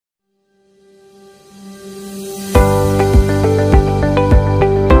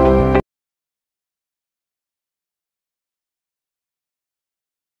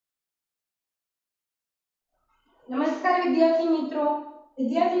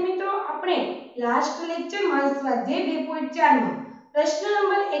વિદ્યાર્થી મિત્રો આપણે લાસ્ટ લેક્ચરમાં સ્વાધ્યાય 2.4 માં પ્રશ્ન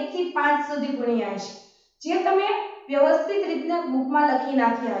નંબર 1 થી 5 સુધી ભણ્યા છે જે તમે વ્યવસ્થિત રીતે બુકમાં લખી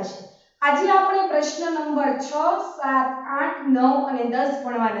નાખ્યા છે। આજે આપણે પ્રશ્ન નંબર 6, 7, 8, 9 અને 10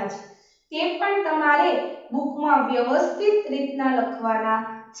 ભણવાના છે। તે પણ તમારે બુકમાં વ્યવસ્થિત રીતના લખવાના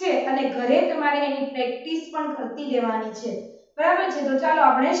છે અને ઘરે તમારે એની પ્રેક્ટિસ પણ કરતી રહેવાની છે। બરાબર છે, તો ચાલો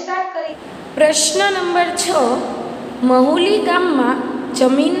આપણે સ્ટાર્ટ કરીએ। પ્રશ્ન નંબર 6 મહુલી ગામમાં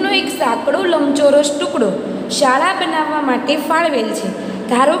જમીનનો એક સાંકડો લંબચોરસ ટુકડો શાળા બનાવવા માટે ફાળવેલ છે।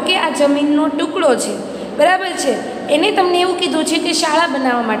 ધારો કે આ જમીનનો ટુકડો છે, બરાબર છે, એને તમને એવું કીધું છે કે શાળા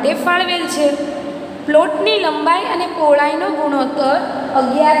બનાવવા માટે ફાળવેલ છે। પ્લોટની લંબાઈ અને પહોળાઈનો ગુણોત્તર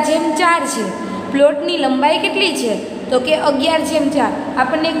 11:4 છે। પ્લોટની લંબાઈ કેટલી છે? તો કે 11:4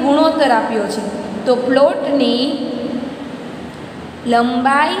 આપણને ગુણોત્તર આપ્યો છે। તો પ્લોટની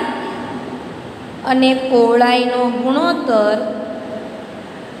લંબાઈ અને પહોળાઈનો ગુણોત્તર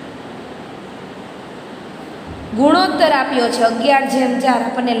આપ્યો છે 11:4।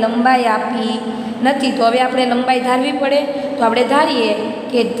 આપણને લંબાઈ આપી નથી, તો હવે આપણે લંબાઈ ધારવી પડે। તો આપણે ધારીએ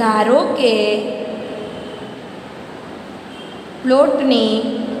કે ધારો કે પ્લોટની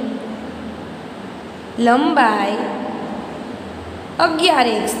લંબાઈ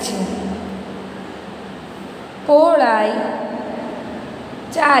 11x છે, પહોળાઈ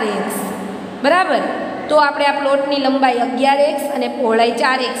 4x, બરાબર। તો આપણે આ પ્લોટની લંબાઈ 11x અને પહોળાઈ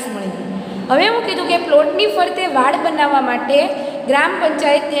 4x મળી। હવે હું કીધું કે પ્લોટની ફરતે વાડ બનાવવા માટે ગ્રામ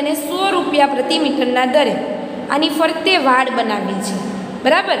પંચાયત તેને 100 રૂપિયા પ્રતિ મીટરના દરે આની ફરતે વાડ બનાવી છે,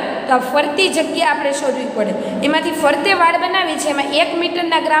 બરાબર। તો આ ફરતી જગ્યા આપણે શોધવી પડે। એમાંથી ફરતે વાડ બનાવી છે, એમાં 1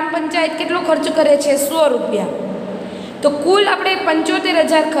 મીટરના ગ્રામ પંચાયત કેટલો ખર્ચ કરે છે? 100 રૂપિયા। તો કુલ આપણે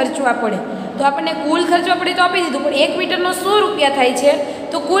 75,000 ખર્ચવા પડે। તો આપણને કુલ ખર્ચવા પડે તો આપી દીધું, પણ 1 મીટરનો 100 રૂપિયા થાય છે,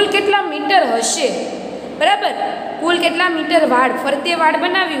 તો કુલ કેટલા મીટર હશે? બરાબર, કુલ કેટલા મીટર વાડ ફરતે વાડ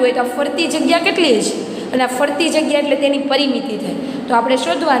બનાવી હોય તો ફરતી જગ્યા કેટલી હશે? અને આ ફરતી જગ્યા એટલે તેની પરિમિતિ થાય। તો આપણે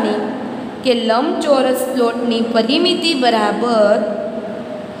શોધવાની કે લંબચોરસ પ્લોટની પરિમિતિ બરાબર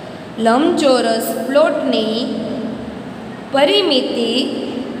લંબચોરસ પ્લોટની પરિમિતિ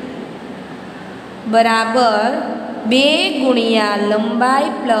બરાબર 2 ગુણ્યા લંબાઈ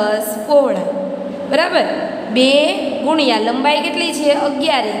પ્લસ પહોળાઈ, બરાબર। 2 ગુણ્યા લંબાઈ કેટલી છે?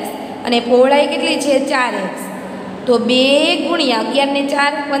 11x અને પહોળાઈ કેટલી છે? 4x। તો 2 ગુણ્યા 11 ને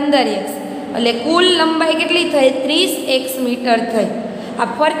 4 15x, એટલે કુલ લંબાઈ કેટલી થઈ? 30x મીટર થઈ। આ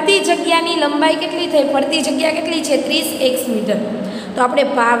ફરતી જગ્યાની લંબાઈ કેટલી થઈ? ફરતી જગ્યા કેટલી છે? 30x metre. તો આપણે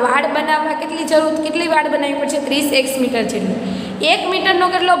વાડ બનાવવા કેટલી વાડ બનાવવી પડશે? 30x મીટર જેટલી। 1 મીટરનો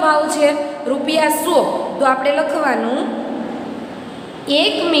કેટલો ભાવ છે? ₹100। તો આપણે લખવાનું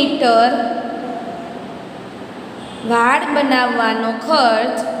 1 મીટર વાડ બનાવવાનો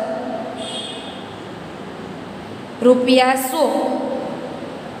ખર્ચ ₹100।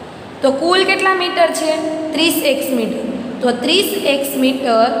 તો કુલ કેટલા મીટર છે? 30x metre. તો 30x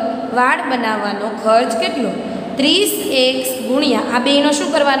મીટર વાડ બનાવવાનો ખર્ચ કેટલો? 30x ગુણ્યા આ બેનો શું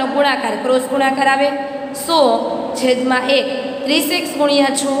કરવાનો? ગુણાકાર, ક્રોસ ગુણાકાર આવે 100/1। 30x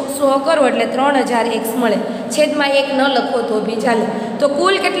ગુણ્યા 100 કરો એટલે 3000x મળે। છેદમાં 1 ન લખો તો બી ચાલે। તો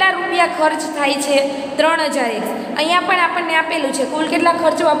કુલ કેટલા રૂપિયા ખર્ચ થાય છે? 3000x। અહીંયા પણ આપણને આપેલું છે કુલ કેટલા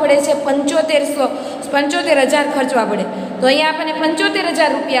ખર્ચવા પડે છે? 75,000 ખર્ચવા પડે। તો અહીંયા આપણને 75,000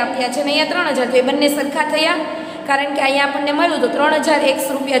 રૂપિયા આપ્યા છે અને અહીંયા 3000, તો એ બંને સરખા થયા, કારણ કે અહીંયા આપણને મળ્યું તો 3000x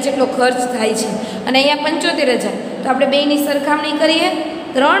રૂપિયા જેટલો ખર્ચ થાય છે અને અહીંયા 75,000। તો આપણે બેની સરખામણી કરીએ,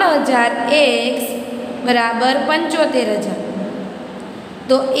 3000x બરાબર 75,000।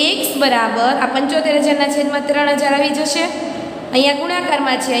 તો x બરાબર આ 75,000ના છેદમાં 3000 આવી જશે। અહીંયા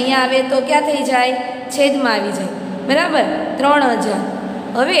ગુણાકારમાં છે, અહીંયા આવે તો ક્યાં થઈ જાય? છેદમાં આવી જાય, બરાબર, 3000।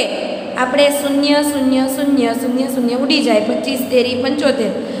 હવે આપણે 0 0 0 0 0 ઉડી જાય, 25 તેરી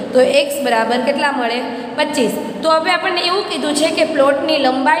 75। તો x બરાબર કેટલા મળે? 25। તો હવે આપણને એવું કીધું છે કે પ્લોટની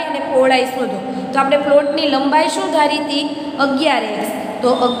લંબાઈ અને પહોળાઈ શોધો। તો આપણે પ્લોટની લંબાઈ શું ધારી હતી? 11x। તો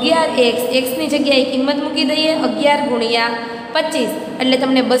 11x, xની જગ્યાએ કિંમત મૂકી દઈએ, 11 ગુણ્યા 25 એટલે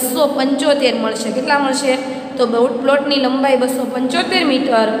તમને 275 મળશે। કેટલા મળશે? તો પ્લોટની લંબાઈ 275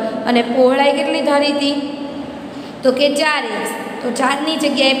 મીટર અને પહોળાઈ કેટલી ધારી હતી? તો કે 4x। તો 4ની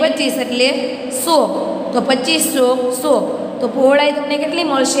જગ્યાએ 25 એટલે 100। તો 2500 100, તો પહોળાઈ તમને કેટલી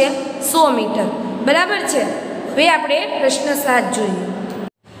મળશે? 100 મીટર, બરાબર છે। હવે આપણે પ્રશ્ન 7 જોઈએ।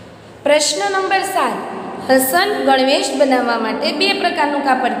 પ્રશ્ન નંબર 7 હસન ગણવેશ બનાવવા માટે 2 પ્રકારનું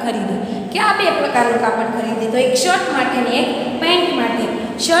કાપડ ખરીદે। કયા 2 પ્રકારનું કાપડ ખરીદે? તો એક શર્ટ માટે ને એક પેન્ટ માટે।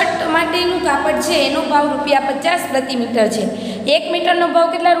 શર્ટ માટેનું કાપડ છે એનો ભાવ ₹50 પ્રતિ મીટર છે। 1 મીટરનો ભાવ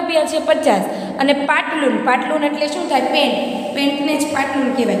કેટલા રૂપિયા છે? 50। અને પાટલુન, પાટલુન એટલે શું થાય? પેન્ટ, પેન્ટને જ પાટલુન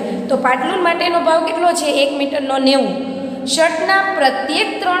કહેવાય। તો પાટલુન માટેનો ભાવ કેટલો છે? 1 મીટરનો 90। શર્ટના પ્રત્યેક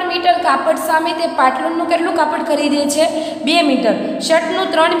 3 મીટર કાપડ સામે તે પાટલુનનું કેટલું કાપડ ખરીદે છે? 2 મીટર. શર્ટનું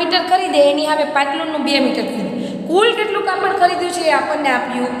 3 મીટર ખરીદે એની સામે પાટલુનનું 2 મીટર ખરીદે. કુલ કેટલું કાપડ ખરીદ્યું છે એ આપણને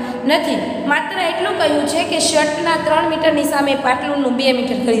આપ્યું નથી, માત્ર એટલું કહ્યું છે કે શર્ટના 3 મીટરની સામે પાટલુનનું 2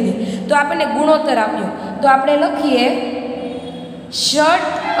 મીટર ખરીદે. તો આપણને ગુણોત્તર આપ્યો. તો આપણે લખીએ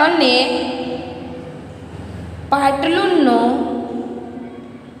શર્ટ અને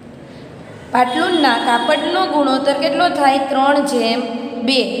પાટલુનના કાપડનો ગુણોત્તર કેટલો થાય?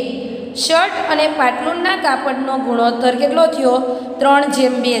 3:2. શર્ટ અને પાટલુનના કાપડનો ગુણોત્તર કેટલો થયો?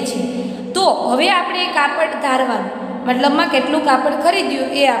 3:2 છે. તો હવે આપણે કાપડ ધારવાનું, મતલબમાં કેટલું કાપડ ખરીદ્યું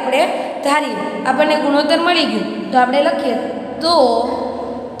એ આપણે ધારીએ. આપણને ગુણોત્તર મળી ગયું. તો આપણે લખીએ તો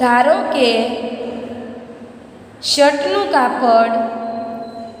ધારો કે શર્ટનું કાપડ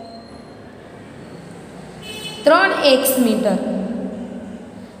 3x મીટર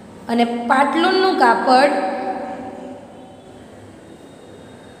અને પાટલુનનું કાપડ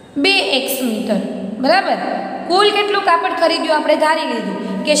 2x મીટર, બરાબર. કુલ કેટલું કાપડ ખરીદ્યું આપણે ધારી લીધું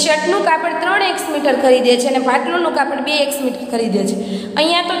કે શર્ટનું કાપડ 3x મીટર ખરીદે છે અને પાટલુનનું કાપડ 2x મીટર ખરીદે છે.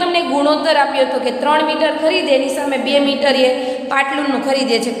 અહીંયા તો તમને ગુણોત્તર આપ્યો હતો કે 3 મીટર ખરીદે એની સામે 2 મીટર એ પાટલુનનું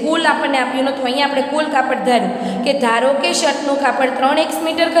ખરીદે છે. કુલ આપણને આપ્યું નહોતું. અહીંયા આપણે કુલ કાપડ ધાર્યું કે ધારો કે શર્ટનું કાપડ 3x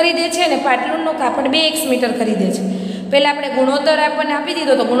મીટર ખરીદે છે અને પાટલુનનું કાપડ 2x મીટર ખરીદે છે. પહેલાં આપણે ગુણોત્તર આપણને આપી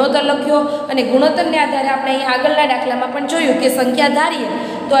દીધો તો ગુણોત્તર લખ્યો અને ગુણોત્તરને આધારે આપણે અહીંયા આગળના દાખલામાં પણ જોયું કે સંખ્યા ધારીએ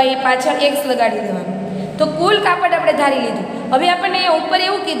તો અહીંયા પાછળ x લગાડી દેવાનું. તો કુલ કાપડ આપણે ધારી લીધું. હવે આપણને અહીંયા ઉપર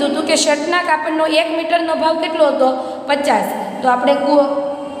એવું કીધું હતું કે શર્ટના કાપડનો 1 મીટરનો ભાવ કેટલો હતો? 50. તો આપણે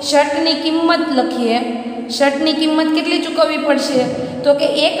શર્ટની કિંમત લખીએ. શર્ટની કિંમત કેટલી ચૂકવવી પડશે? તો કે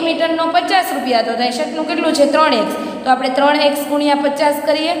 1 મીટરનો 50 રૂપિયા હતો. તો શર્ટનું કેટલું છે? 3x. તો આપણે 3x ગુણ્યા 50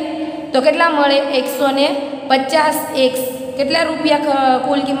 કરીએ તો કેટલા મળે? 150x. કેટલા રૂપિયા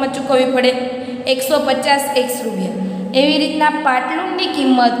કુલ કિંમત ચૂકવવી પડે? 150x રૂપિયા. એવી રીતના પાટલુનની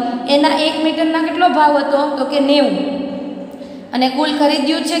કિંમત એના 1 મીટરના કેટલો ભાવ હતો? તો કે 90. અને કુલ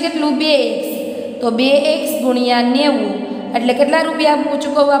ખરીદ્યું છે કેટલું? 2x. તો 2x ગુણ્યા 90 એટલે કેટલા રૂપિયા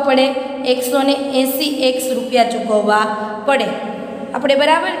ચૂકવવા પડે? 180x રૂપિયા ચૂકવવા પડે. આપણે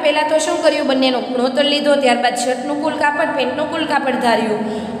બરાબર પહેલાં તો શું કર્યું? બંનેનો ગુણોત્તર લીધો, ત્યારબાદ શર્ટનું કુલ કાપડ, પેન્ટનું કુલ કાપડ ધાર્યું.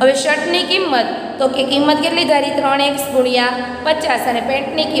 હવે શર્ટની કિંમત તો કે કિંમત કેટલી ધારી? 3x ગુણ્યા 50 અને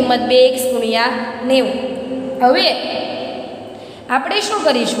પેન્ટની કિંમત 2x ગુણ્યા 90. હવે આપણે શું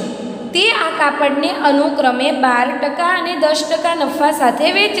કરીશું? તે આ કાપડને અનુક્રમે 12% અને 10% નફા સાથે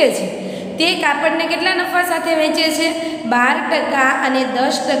વેચે છે. તે કાપડને કેટલા નફા સાથે વેચે છે? 12% અને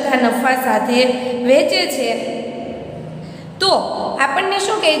 10% નફા સાથે વેચે છે. તો આપણને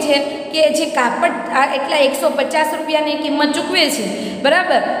શું કહે છે કે જે કાપડ એટલા 150 રૂપિયાની કિંમત ચૂકવે છે,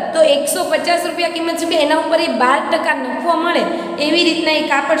 બરાબર. તો 150 રૂપિયા કિંમત ચૂકવે એના ઉપર એ 12% નફો મળે એવી રીતના એ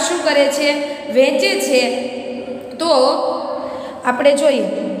કાપડ શું કરે છે? વેચે છે. તો આપણે જોઈએ,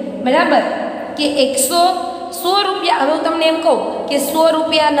 બરાબર, કે 100 રૂપિયા. હવે હું તમને એમ કહું કે 100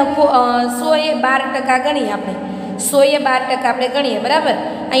 રૂપિયા નફો, 100 એ 12% ગણીએ આપણે. 100 એ 12% આપણે ગણીએ, બરાબર.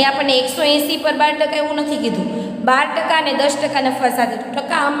 અહીંયા આપણને 180 પર 12% એવું નથી કીધું. 12% અને 10% નફા સાથે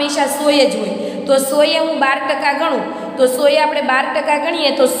ટકા હંમેશા 100 જ હોય. તો 100 એ હું 12% ગણું તો 100 એ આપણે 12%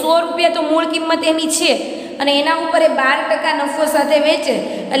 ગણીએ તો 100 રૂપિયા તો મૂળ કિંમત એની છે અને એના ઉપર એ 12% નફો સાથે વેચે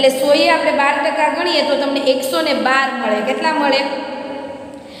એટલે 100 એ આપણે 12% ગણીએ તો તમને 112 મળે. કેટલા મળે?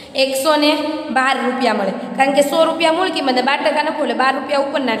 112 રૂપિયા મળે. કારણ કે 100 રૂપિયા મૂળ કિંમત ને 12% નફો એટલે 12 રૂપિયા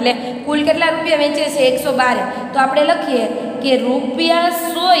ઉપરના, એટલે કુલ કેટલા રૂપિયા વેચે છે? 112. તો આપણે લખીએ કે રૂપિયા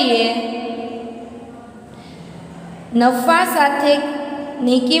 100 એ નફા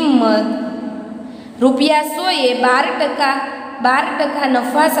સાથેની કિંમત, રૂપિયા 100 એ 12%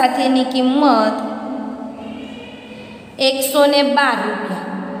 નફા સાથેની કિંમત 112 રૂપિયા.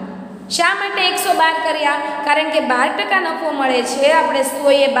 શા માટે 112 કર્યા? કારણ કે 12% નફો મળે છે. આપણે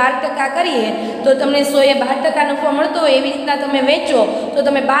 100 એ 12% કરીએ તો તમને 100 એ 12% નફો મળતો હોય એવી રીતના તમે વેચો તો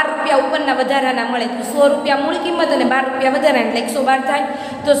તમે 12 રૂપિયા ઉપરના વધારાના મળે. તો 100 રૂપિયા મૂળ કિંમત અને 12 રૂપિયા વધારાના એટલે 112 થાય.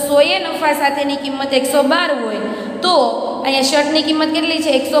 તો 100 એ નફા સાથેની કિંમત 112 હોય તો અહીંયા શર્ટની કિંમત કેટલી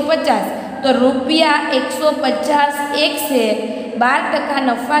છે? 150. તો રૂપિયા 150x એ 12%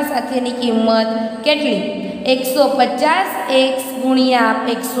 નફા સાથેની કિંમત કેટલી? 150x ગુણ્યા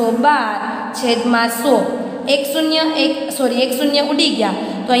 112 છેદમાં 100. 1 શૂન્ય ઉડી ગયા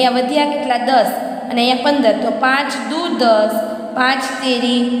તો અહીંયા વધ્યા કેટલા? 10 અને અહીંયા 15. તો 5 દુ 10, 5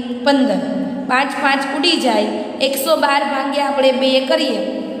 તેરી 15. 5 5 ઉડી જાય. 112 ભાગ્યા આપણે 2 કરીએ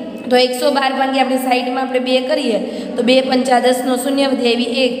તો 112 ભાગ્યા આપણે સાઈડમાં આપણે 2 કરીએ તો 2 પંચા 10 નો શૂન્ય વધે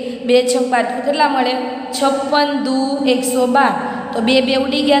એવી 1, 2 6 5 તો કેટલા મળે? 56 દુ 112. તો 2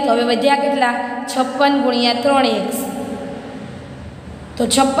 ઉડી ગયા તો હવે વધ્યા કેટલા? 56 ગુણ્યા 3x. તો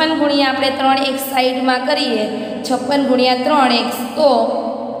 56 ગુણ્યા આપણે 3x સાઈડમાં કરીએ 56 ગુણ્યા 3x તો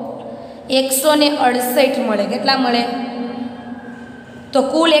 168 મળે. કેટલા મળે? તો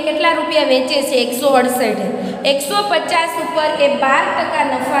કુલ એ કેટલા રૂપિયા વેચે છે? 168. 150 ઉપર એ 12%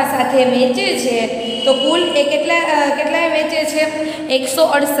 નફા સાથે વેચે છે તો કુલ એ કેટલા વેચે છે?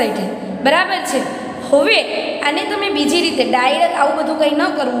 168. બરાબર છે. હવે આને તમે બીજી રીતે ડાયરેક્ટ આવું બધું કંઈ ન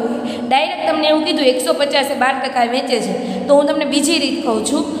કરવું હોય, ડાયરેક્ટ તમને એવું કીધું 150 એ 12% વેચે છે તો હું તમને બીજી રીત કહું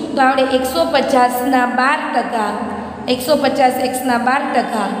છું. તો આપણે 150 ના 12%, 150x ના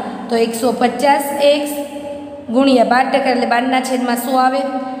 12%, તો 150x ગુણ્યા 12% એટલે 12/100 આવે.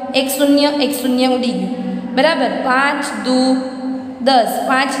 1 0 ઉડી ગયું. બરાબર. 5 દુ 10,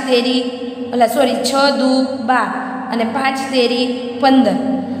 5 તેરી 6 દુ 12 અને 5 તેરી 15.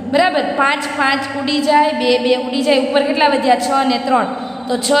 બરાબર. 5 5 ઉડી જાય, 2 2 ઉડી જાય. ઉપર કેટલા વધ્યા? 6 અને 3.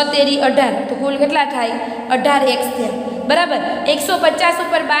 તો 6 તેરી 18. તો કુલ કેટલા થાય? 18x થયા. બરાબર. 150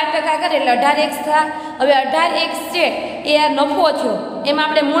 ઉપર 12% કરે એટલે 18x થયા. હવે 18x છે એ આ નફો થયો, એમાં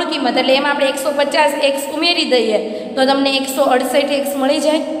આપણે મૂળ કિંમત એટલે એમાં આપણે 150x ઉમેરી દઈએ તો તમને 168x મળી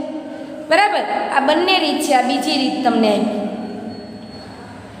જાય. બરાબર. આ બંને રીત છે. આ બીજી રીત તમને આવી.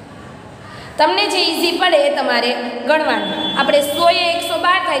 તમને જે ઈઝી પડે એ તમારે ગણવાનું. આપણે 100 એ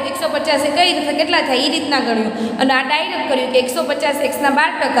 112 થાય તો 150 એ કઈ રીતે કેટલા થાય એ રીતના ગણ્યું, અને આ ડાયરેક્ટ કર્યું કે 150x ના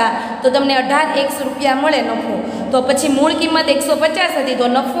 12% તો તમને 18x રૂપિયા મળે નફો. તો પછી મૂળ કિંમત 150 હતી તો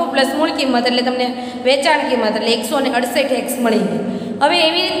નફો પ્લસ મૂળ કિંમત એટલે તમને વેચાણ કિંમત એટલે 168x મળી ગઈ. હવે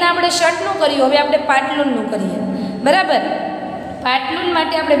એવી રીતના આપણે શર્ટનું કર્યું. હવે આપણે પાટલુનનું કરીએ. બરાબર. પાટલુન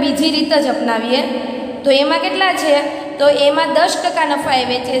માટે આપણે બીજી રીત જ અપનાવીએ. તો એમાં કેટલા છે? તો એમાં 10% નફા એ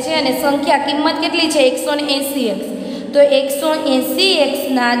વેચે છે અને સંખ્યા કિંમત કેટલી છે? 180x. તો 180x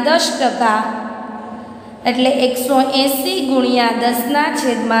ના 10% એટલે 180 ગુણ્યા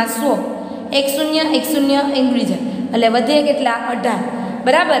 10/100. 1 0 ઉડી જાય એટલે વધે કેટલા? 18.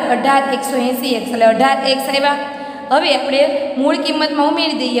 બરાબર. 18 180x એટલે 18x આવ્યા. હવે આપણે મૂળ કિંમતમાં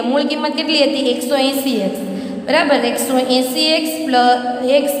ઉમેરી દઈએ. મૂળ કિંમત કેટલી હતી? 180x. બરાબર. 180x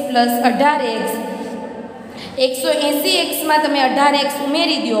plus 18x. 180x માં તમે 18x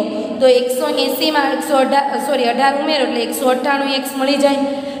ઉમેરી દો તો 180 માં 18 ઉમેરો એટલે 198x મળી જાય.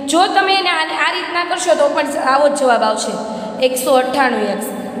 જો તમે એને આ રીતના કરશો તો પણ આવો જ જવાબ આવશે, 198x.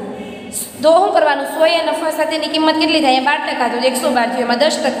 તો શું કરવાનું? 100 એ નફા સાથેની કિંમત કેટલી થાય? 12%. તો 112 થયું, એમાં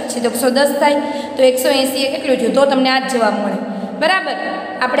 10% છે તો 110 થાય. તો 180 એ કેટલું થયું? તો તમને આ જ જવાબ મળે. બરાબર.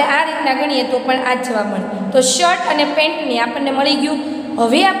 આપણે આ રીતના ગણીએ તો પણ આ જ જવાબ મળે. તો શર્ટ અને પેન્ટની આપણને મળી ગયું.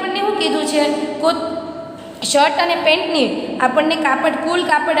 હવે આપણને શું કીધું છે? શર્ટ અને પેન્ટની આપણને કાપડ, કુલ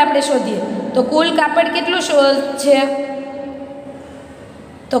કાપડ આપણે શોધીએ. તો કુલ કાપડ કેટલું છે?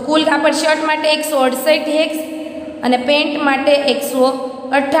 તો કુલ કાપડ શર્ટ માટે 168x અને પેન્ટ માટે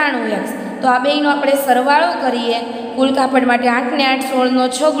 198x. તો આ બેયનો આપણે સરવાળો કરીએ. કુલ કાપડ માટે 8 ને 8 16નો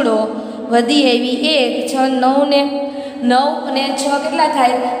છગડો વધી આવી 1 6 9 અને 6 કેટલા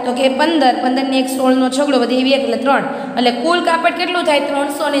થાય? તો કે 15 15 ને 1 16નો છગડો વધી આવી 1 એટલે 3 એટલે કુલ કાપડ કેટલું થાય?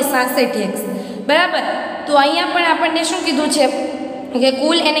 366x. બરાબર. તો અહીંયા પણ આપણને શું કીધું છે કે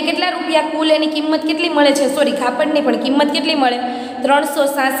કુલ એને કેટલા રૂપિયા, કુલ એની કિંમત કેટલી મળે છે? સોરી, કાપડની પણ કિંમત કેટલી મળે?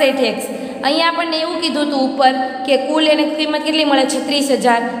 366x. અહીંયા આપણને એવું કીધું હતું ઉપર કે કુલ એને કિંમત કેટલી મળે?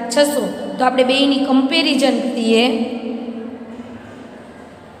 36,600. તો આપણે બેયની કમ્પેરિઝન કરીએ.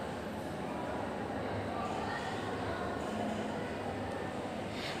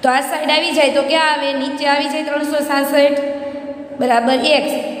 તો આ સાઈડ આવી જાય તો ક્યાં આવે? નીચે આવી જાય 366 બરાબર x.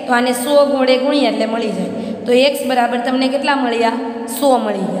 તો આને 100 વડે ગુણીએ એટલે મળી જાય. તો x બરાબર તમને કેટલા મળ્યા? 100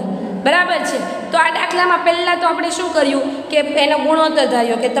 મળી ગયા. બરાબર છે. તો આ દાખલામાં પહેલાં તો આપણે શું કર્યું કે એનો ગુણોત્તર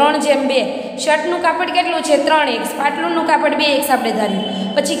ધાર્યો કે 3:2. શર્ટનું કાપડ કેટલું છે? 3x. પાટલુનનું કાપડ 2x આપણે ધાર્યું.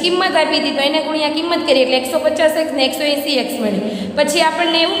 પછી કિંમત આપી હતી તો એને ગુણ્યા કિંમત કરી એટલે 150x ને 180x મળી. પછી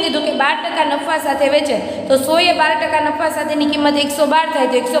આપણને એવું કીધું કે 12% નફા સાથે વેચે તો 100 એ 12% નફા સાથેની કિંમત 112 થાય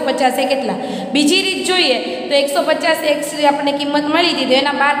તો 150 એ કેટલા? બીજી રીત જોઈએ તો 150x આપણને કિંમત મળી હતી તો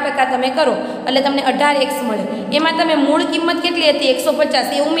એના 12% તમે કરો એટલે તમને 18x મળે. એમાં તમે મૂળ કિંમત કેટલી હતી?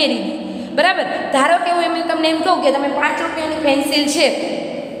 150 એ ઉમેરી દી. બરાબર. ધારો કે હું એમ તમને એમ કહું કે તમે 5 રૂપિયાની પેન્સિલ છે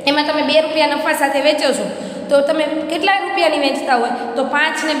એમાં તમે 2 રૂપિયા નફા સાથે વેચો છો તો તમે કેટલા રૂપિયાની વેચતા હોય? તો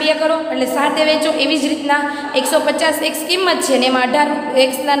 5 ને 2 કરો એટલે 7 વેચો. એવી જ રીતના 150x કિંમત છે ને એમાં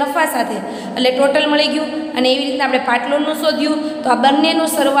 18x ના નફા સાથે એટલે ટોટલ મળી ગયું. અને એવી રીતના આપણે પાટલુનનું શોધ્યું તો આ બંનેનો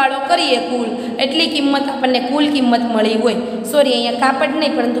સરવાળો કરીએ કુલ એટલી કિંમત આપણને કુલ કિંમત મળી હોય. સોરી, અહીંયા કાપડ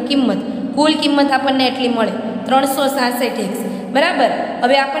નહીં પરંતુ કિંમત, કુલ કિંમત આપણને એટલી મળે 366x. બરાબર.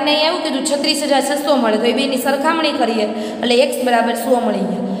 હવે આપણને અહીંયા એવું કીધું 36,600 મળે તો એ બેની સરખામણી કરીએ એટલે x બરાબર 100 મળી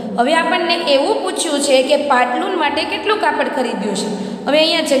ગયા. હવે આપણને એવું પૂછ્યું છે કે પાટલુન માટે કેટલું કાપડ ખરીદ્યું છે. હવે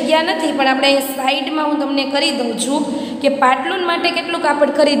અહીંયા જગ્યા નથી પણ આપણે અહીંયા સાઈડમાં હું તમને કરી દઉં છું કે પાટલુન માટે કેટલું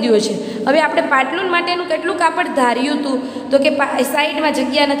કાપડ ખરીદ્યું છે. હવે આપણે પાટલુન માટેનું કેટલું કાપડ ધાર્યું હતું તો કે સાઈડમાં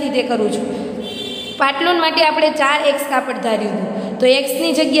જગ્યા નથી તે કરું છું. પાટલુન માટે આપણે 4x કાપડ ધાર્યું હતું તો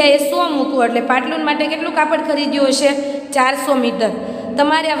xની જગ્યાએ 100 મૂકવું એટલે પાટલુન માટે કેટલું કાપડ ખરીદ્યું હશે 400 મીટર.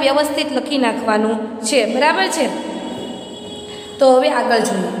 તમારે આ વ્યવસ્થિત લખી નાખવાનું છે. બરાબર છે. તો હવે આગળ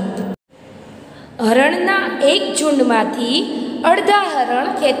જોઈએ. હરણના એક ઝુંડમાંથી અડધા હરણ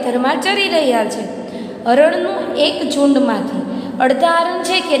ખેતરમાં ચરી રહ્યા છે. હરણનું એક ઝુંડમાંથી અડધા હરણ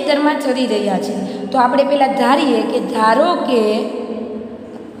છે ખેતરમાં ચરી રહ્યા છે. તો આપણે પહેલાં ધારીએ કે ધારો કે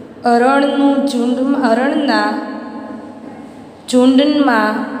હરણના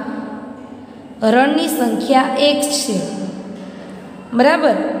ઝુંડમાં હરણની સંખ્યા 1 છે.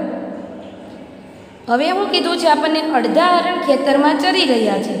 બરાબર. હવે હું કીધું છે આપણને અડધા હરણ ખેતરમાં ચરી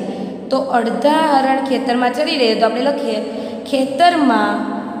રહ્યા છે. તો અડધા હરણ ખેતરમાં ચરી રહ્યા તો આપણે લખીએ ખેતરમાં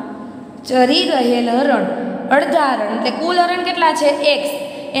ચરી રહેલ હરણ અડધા હરણ એટલે કુલ હરણ કેટલા છે x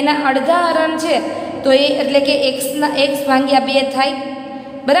એના અડધા હરણ છે તો એ એટલે કે x ભાગ્યા 2 થાય.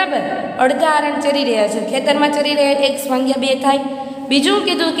 બરાબર. અડધા હરણ ચરી રહ્યા છે ખેતરમાં ચરી રહ્યા x ભાગ્યા 2 થાય. બીજું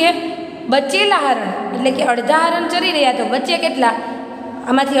કીધું કે બચેલા હરણ એટલે કે અડધા હરણ ચરી રહ્યા તો બચે કેટલા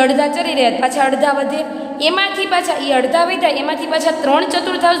આમાંથી અડધા ચરી રહ્યા પાછા અડધા વધે એમાંથી પાછા એ અડધા વધ્યા એમાંથી પાછા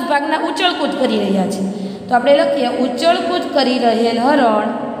 3/4 ભાગના ઉચળકૂદ કરી રહ્યા છે. તો આપણે લખીએ ઉચળકૂદ કરી રહેલ હરણ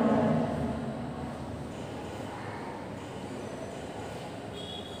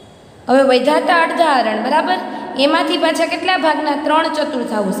હવે વધ્યાતા અડધા હરણ બરાબર એમાંથી પાછા કેટલા ભાગના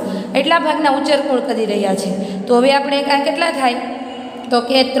 3/4 એટલા ભાગના ઉચળકૂદ કરી રહ્યા છે. તો હવે આપણે આ કેટલા થાય તો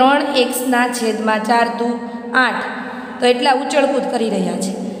કે 3x/4 × 8 તો એટલા ઉચળકૂદ કરી રહ્યા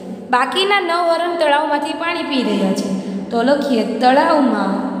છે. બાકીના 9 હરણ તળાવમાંથી પાણી પી રહ્યા છે. તો લખીએ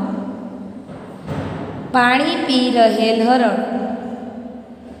તળાવમાં પાણી પી રહેલ હરણ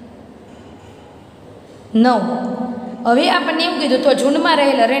 9. હવે આપણને એવું કીધું તો ઝુંડમાં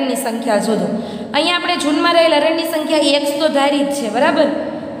રહેલ હરણની સંખ્યા શોધો. અહીંયા આપણે ઝુંડમાં રહેલ હરણની સંખ્યા x તો ધારી જ છે. બરાબર.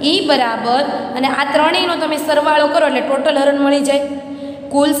 એ બરાબર અને આ ત્રણેયનો તમે સરવાળો કરો એટલે ટોટલ હરણ મળી જાય.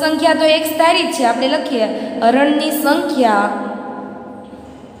 કુલ સંખ્યા તો x ધારી જ છે. આપણે લખીએ હરણની સંખ્યા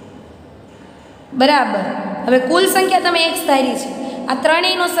બરાબર. હવે કુલ સંખ્યા તમે x ધારી છે. આ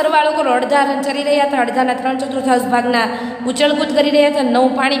ત્રણેયનો સરવાળો કરો. અડધા હરણ ચરી રહ્યા હતા અડધાના 3/4 ભાગના ઉચળકૂદ કરી રહ્યા હતા 9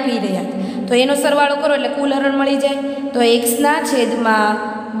 પાણી પી રહ્યા હતા તો એનો સરવાળો કરો એટલે કુલ હરણ મળી જાય. તો x/2 +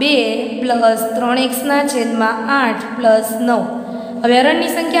 3x/8 + 9. હવે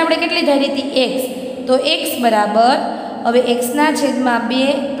હરણની સંખ્યા આપણે કેટલી ધારી હતી x તો x બરાબર હવે x/2 +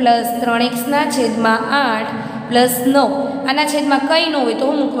 3x/8 + 9 આના છેદમાં કંઈ ન હોય તો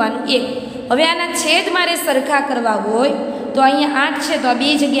હું મૂકવાનું 1. હવે આના છેદ મારે સરખા કરવા હોય તો અહીંયા 8 છે તો આ બે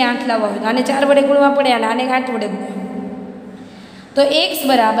જગ્યાએ 8 લાવવા હોય તો આને 4 વડે ગુણવા પડે અને આને 8 વડે ગુણવા તો x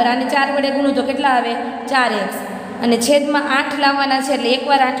બરાબર આને 4 વડે ગુણું તો કેટલા આવે 4x અને છેદમાં 8 લાવવાના છે એટલે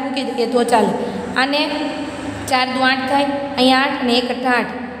એકવાર 8 મૂકી દઈએ તો ચાલે. આને 4 × 2 8 થાય અહીંયા 8 અને 1 × 8.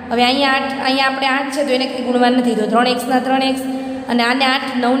 હવે અહીંયા આપણે 8 છે તો એને કંઈ ગુણવા નથી તો 3x/3x અને આને 8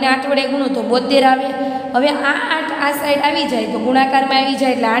 9 ને 8 વડે ગુણું તો 72 આવે. હવે આ 8 આ સાઈડ આવી જાય તો ગુણાકારમાં આવી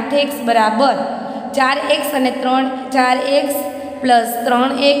જાય એટલે 8x બરાબર 4x અને 4x +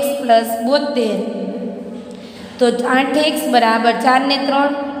 3x + 72 તો 8x બરાબર 4 ને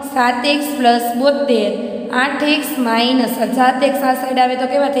 3 7x + 72 8x - 7x આ સાઈડ આવે તો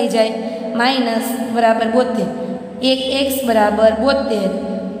કેવા થઈ જાય માઇનસ બરાબર 72 1x બરાબર 72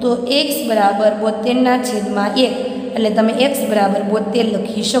 તો x બરાબર 72/1 એટલે તમે x બરાબર 72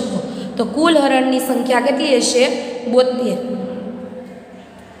 લખી શકો. તો કુલ હરણની સંખ્યા કેટલી હશે 72.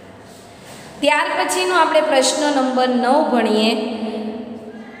 ત્યાર પછીનો આપણે પ્રશ્ન નંબર 9 ભણીએ.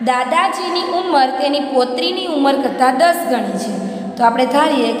 દાદાજીની ઉંમર તેની પોત્રીની ઉંમર કરતાં 10 ગણી છે. તો આપણે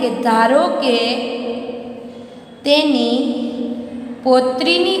ધારીએ કે ધારો કે તેની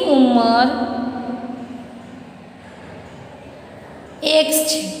પોત્રીની ઉંમર x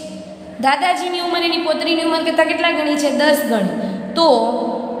છે. દાદાજીની ઉંમર એની પોત્રીની ઉંમર કરતાં કેટલા ગણી છે 10 ગણી. તો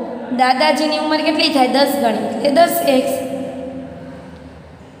દાદાજીની ઉંમર કેટલી થાય 10 ગણી એટલે 10x.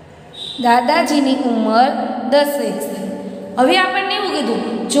 દાદાજીની ઉંમર 10x. હવે આપણને એવું કીધું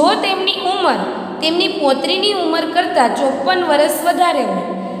જો તેમની ઉંમર તેમની પોત્રીની ઉંમર કરતાં 54 વર્ષ વધારે હોય.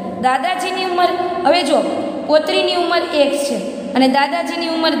 દાદાજીની ઉંમર હવે જો પોત્રીની ઉંમર 1 છે અને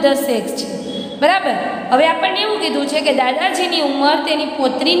દાદાજીની ઉંમર 10x છે. બરાબર. હવે આપણને એવું કીધું છે કે દાદાજીની ઉંમર તેની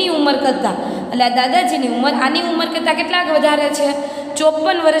પોત્રીની ઉંમર કરતાં એટલે આ દાદાજીની ઉંમર આની ઉંમર કરતાં કેટલાક વધારે છે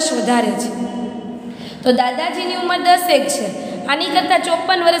 54 વર્ષ વધારે છે. તો દાદાજીની ઉંમર 10x છે આની કરતાં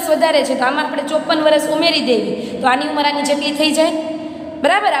 54 વર્ષ વધારે છે તો આમાં આપણે 54 વર્ષ ઉમેરી દેવી તો આની ઉંમર આની જેટલી થઈ જાય.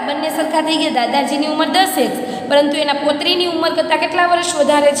 બરાબર. આ બંને સરખા થઈ ગયા. દાદાજીની ઉંમર 10x પરંતુ એના પોત્રીની ઉંમર કરતાં કેટલા વર્ષ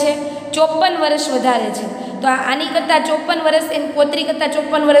વધારે છે 54 વર્ષ વધારે છે. તો આની કરતાં 54 વર્ષ એની પોતરી કરતાં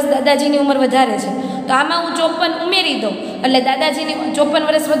 54 વર્ષ દાદાજીની ઉંમર વધારે છે, તો આમાં હું 54 ઉમેરી દઉં એટલે દાદાજીની 54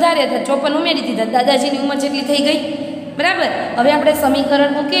 વર્ષ વધારે હતા, 54 ઉમેરી દીધા, દાદાજીની ઉંમર જેટલી થઈ ગઈ, બરાબર. હવે આપણે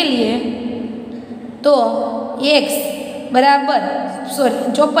સમીકરણ ઉકેલીએ તો x બરાબર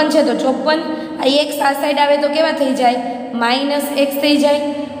 54 છે તો 54 આ x આ સાઈડ આવે તો કેવા થઈ જાય -x થઈ જાય,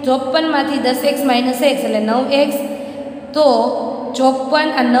 54 માંથી 10x - x એટલે 9x, તો 54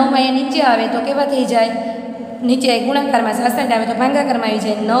 આ 9 અહીંયા નીચે આવે તો કેવા થઈ જાય, નીચે ગુણાકારમાં આ સાઈડ આવે તો ભાગાકારમાં આવી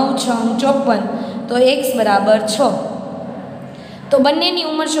જાય, 9 6 54, તો x બરાબર 6. તો બંનેની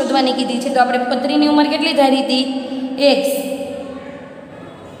ઉંમર શોધવાની કીધી છે, તો આપણે પત્રીની ઉંમર કેટલી ધારી હતી x,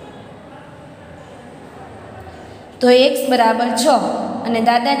 તો x બરાબર 6 અને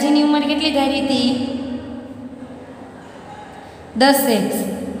દાદાજીની ઉંમર કેટલી ધારી હતી 10x,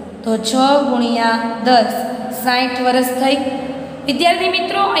 તો 6 ગુણ્યા 10 60 વર્ષ થઈ. વિદ્યાર્થી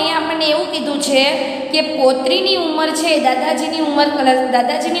મિત્રો અહીંયા આપણને એવું કીધું છે કે પોતરીની ઉંમર છે દાદાજીની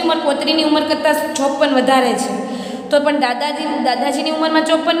ઉંમર પોતરીની ઉંમર કરતાં 56 વધારે છે, તો પણ દાદાજીની ઉંમરમાં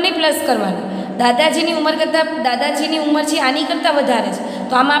 54 નહીં પ્લસ કરવાનું, દાદાજીની ઉંમર કરતાં દાદાજીની ઉંમર છે આની કરતાં વધારે છે,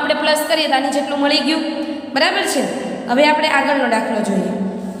 તો આમાં આપણે પ્લસ કરીએ તો આની જેટલું મળી ગયું, બરાબર છે. હવે આપણે આગળનો દાખલો જોઈએ.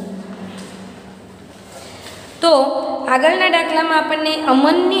 તો આગળના દાખલામાં આપણને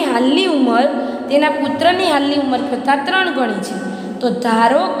અમનની હાલની ઉંમર તેના પુત્રની હાલની ઉંમર કરતાં 3 ગણી છે, તો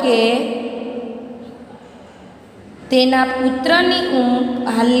ધારો કે તેના પુત્રની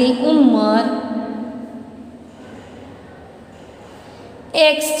હાલની ઉંમર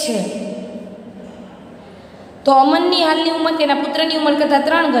x છે, તો અમનની હાલની ઉંમર તેના પુત્રની ઉંમર કરતાં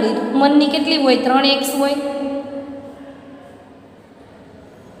 3 ગણી, તો અમનની કેટલી હોય 3x હોય,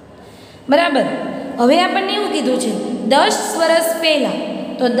 બરાબર. હવે આપણને એવું કીધું છે 10 વર્ષ પહેલાં,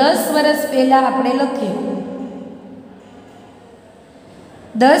 તો 10 વર્ષ પહેલાં આપણે લખીએ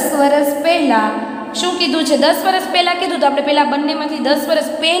 10 વર્ષ પહેલાં શું કીધું છે, 10 વર્ષ પહેલાં કીધું તો આપણે પહેલાં બંનેમાંથી 10 વર્ષ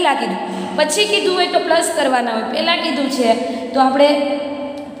પહેલાં કીધું, પછી કીધું હોય તો પ્લસ કરવાના હોય, પહેલાં કીધું છે તો આપણે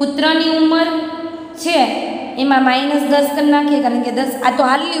પુત્રની ઉંમર છે એમાં -10 કરી નાખીએ, કારણ કે 10 આ તો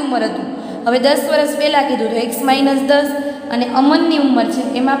હાલની ઉંમર હતું. હવે 10 વર્ષ પહેલાં કીધું તો x -10 અને અમનની ઉંમર છે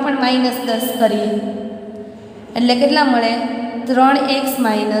એમાં પણ -10 કરીએ એટલે કેટલા મળે 3x -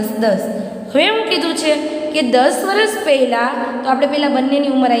 10. હવે એવું કીધું છે કે 10 વર્ષ પહેલાં, તો આપણે પહેલાં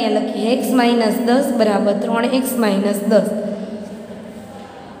બંનેની ઉંમર અહીંયા લખીએ x - 10 બરાબર 3x - 10.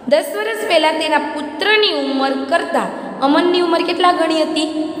 10 વર્ષ પહેલાં તેના પુત્રની ઉંમર કરતાં અમનની ઉંમર કેટલા ગણી હતી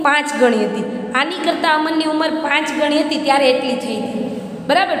 5 ગણી હતી, આની કરતાં અમનની ઉંમર 5 ગણી હતી ત્યારે એટલી થઈ હતી,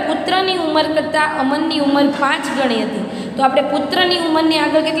 બરાબર. પુત્રની ઉંમર કરતાં અમનની ઉંમર 5 ગણી હતી, તો આપણે પુત્રની ઉંમરની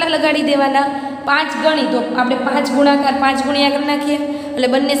આગળ કેટલા લગાડી દેવાના 5 ગણી, તો આપણે 5 ગુણાકાર 5 ગુણ્યા કરી નાખીએ એટલે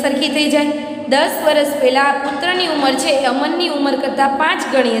બંને સરખી થઈ જાય. 10 વર્ષ પહેલાં પુત્રની ઉંમર છે એ અમનની ઉંમર કરતાં 5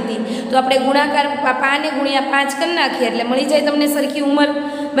 ગણી હતી, તો આપણે ગુણાકાર 5 ગુણ્યા 5 કરી નાખીએ એટલે મળી જાય તમને સરખી ઉંમર,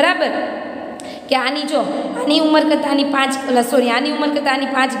 બરાબર. કે આની જો આની ઉંમર કરતાં આની ઉંમર કરતાં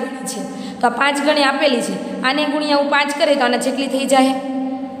આની 5 ગણી છે, તો આ 5 ગણી આપેલી છે, આને ગુણ્યા હું 5 કરે તો આના જેટલી થઈ જાય.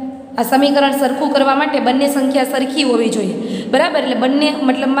 આ સમીકરણ સરખું કરવા માટે બંને સંખ્યા સરખી હોવી જોઈએ, બરાબર. એટલે બંને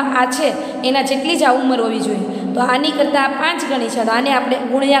મતલબમાં આ છે એના જેટલી જ આ ઉંમર હોવી જોઈએ, તો આની કરતાં 5 ગણી છે, તો આને આપણે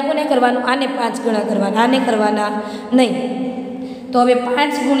ગુણ્યા કોને કરવાનું, આને 5 ગણા કરવાના, આને કરવાના નહીં. તો હવે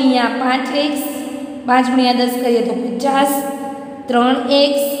 5 ગુણ્યા 5x 5 ગુણ્યા 10 કરીએ તો 50,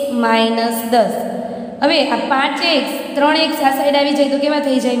 3x - 10. હવે આ 5x 3x આ સાઈડ આવી જાય તો કેવા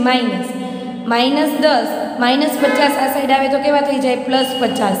થઈ જાય -10, -50 આ સાઈડ આવે તો કેવા થઈ જાય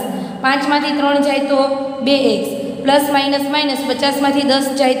 +50, 5 માંથી 3 જાય તો 2x, પ્લસ માઇનસ 50 માંથી 10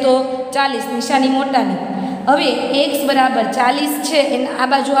 જાય તો 40, નિશાની મોટાની. હવે x બરાબર 40 છે એને આ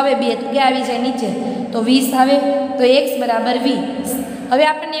બાજુ આવે 2 તો ક્યાં આવી જાય નીચે, તો 20 આવે, તો x બરાબર 20. હવે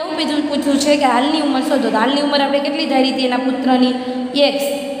આપણને એવું પૂછ્યું છે કે હાલની ઉંમર શોધો, તો હાલની ઉંમર આપણે કેટલી ધારી હતી એના પુત્રની x,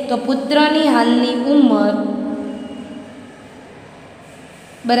 તો પુત્રની હાલની ઉંમર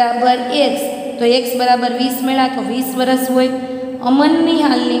બરાબર x, તો x બરાબર 20 મળ્યા તો 20 વર્ષ હોય. અમનની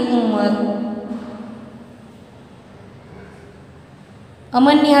હાલની ઉંમર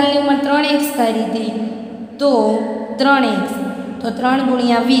 3x ધારી હતી, તો 3x, તો 3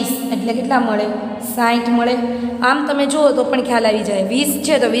 ગુણ્યા 20 એટલે કેટલા મળે 60 મળે. આમ તમે જુઓ તો પણ ખ્યાલ આવી જાય, 20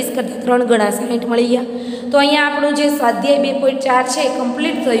 છે તો 20 કરતાં 3 ગણા 60 મળી ગયા. તો અહીંયા આપણું જે સ્વાધ્યાય 2.4 છે એ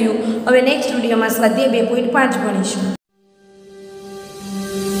કમ્પ્લીટ થયું. હવે નેક્સ્ટ વિડીયોમાં સ્વાધ્યાય 2.5 ભણીશું.